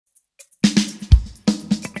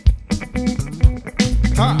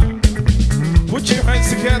Put your hands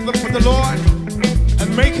together for the Lord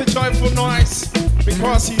and make a joyful noise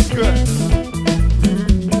because He's good.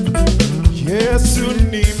 Yes,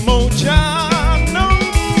 ni mojano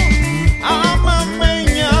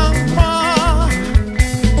amamenyama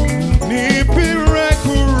ni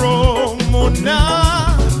pirekuro mona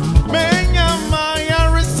menyama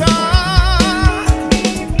yarisa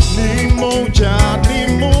ni mojani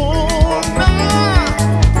mona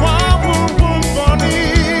wawumboni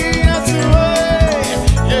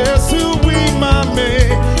Yesu we mame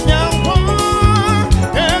nyamwa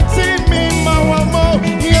eti mi mawamo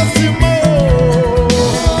Yesu mo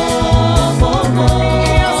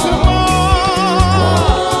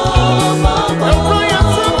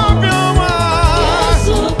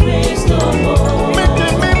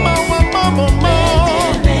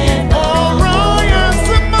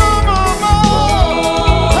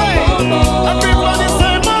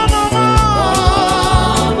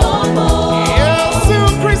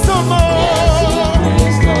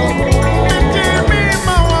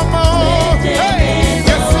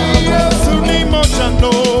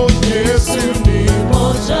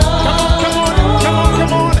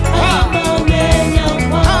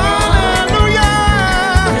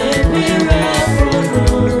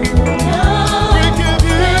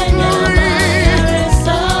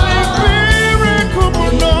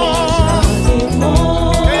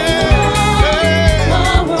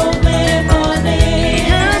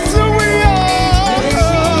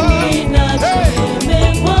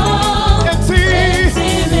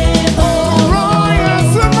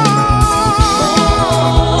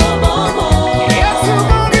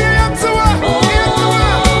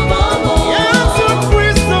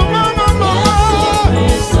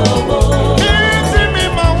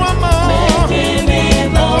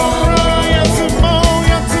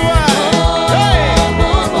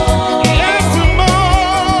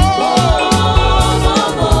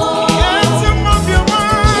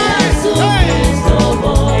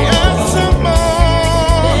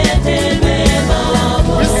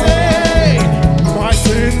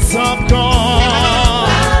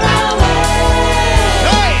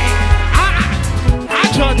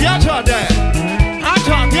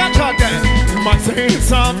My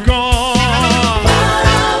sins are gone.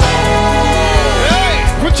 Hey,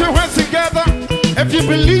 put your hands together if you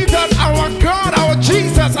believe that our God, our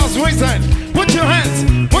Jesus has risen. Put your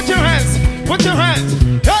hands, put your hands, put your hands.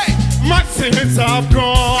 Hey, my sins are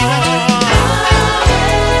gone.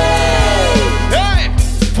 Hey,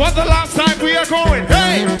 for the last time we are going.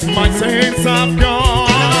 Hey, my sins are gone.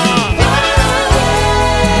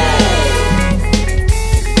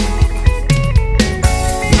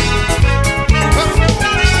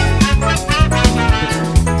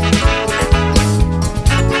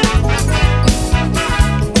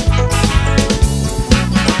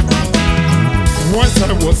 Once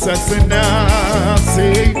I was a sinner,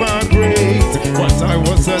 saved by grace. Once I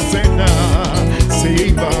was a sinner,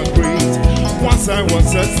 saved by grace. Once I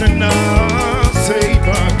was a sinner, saved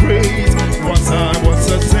by grace. Once I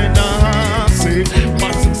was a sinner, saved.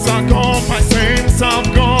 My sins are gone, my sins are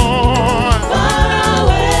gone. Far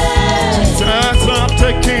away. Jesus, I'm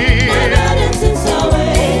taking. My bad sins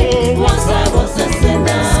away. Oh, once I was a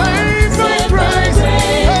sinner, saved by grace.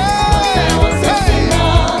 Once I was a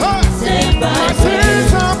sinner, saved by grace.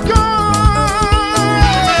 Sins of God.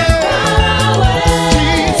 Far away.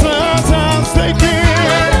 Jesus has taken.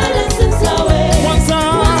 My bad sins away. Once I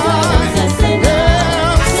was a sinner,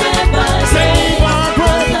 saved by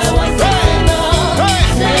grace.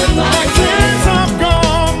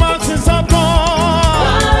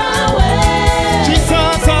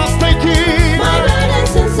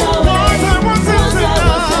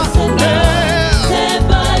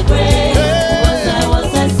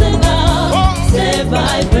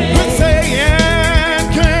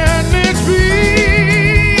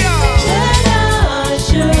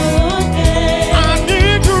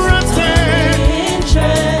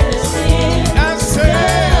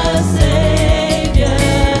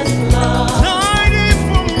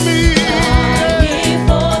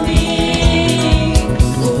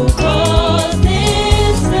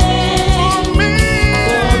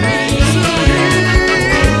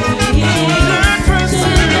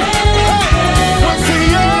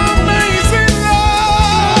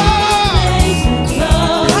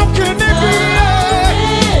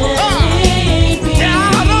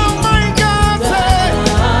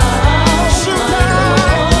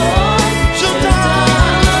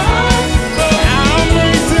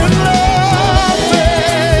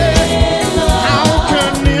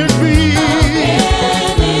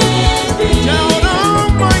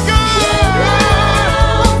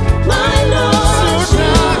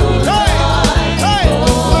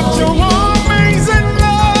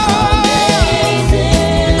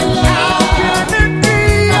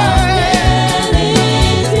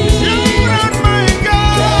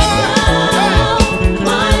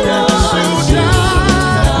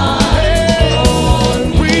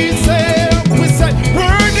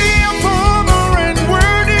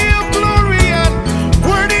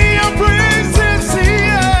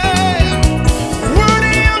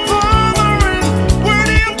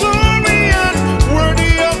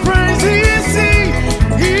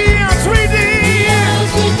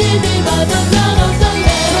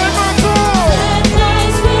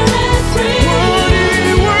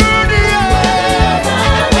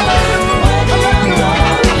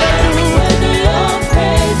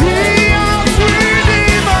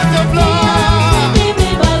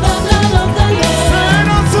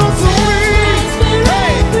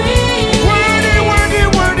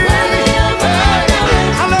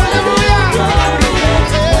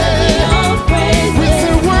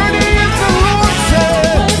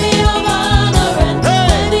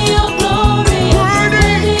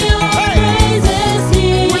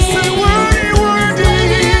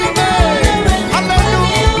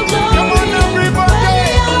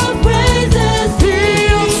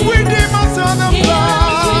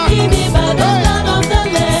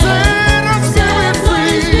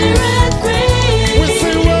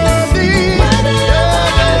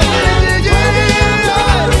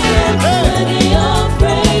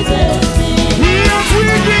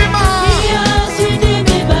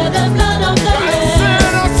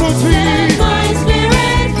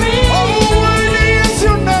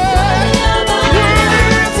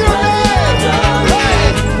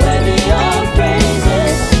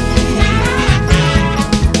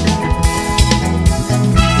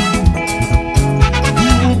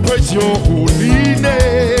 your holy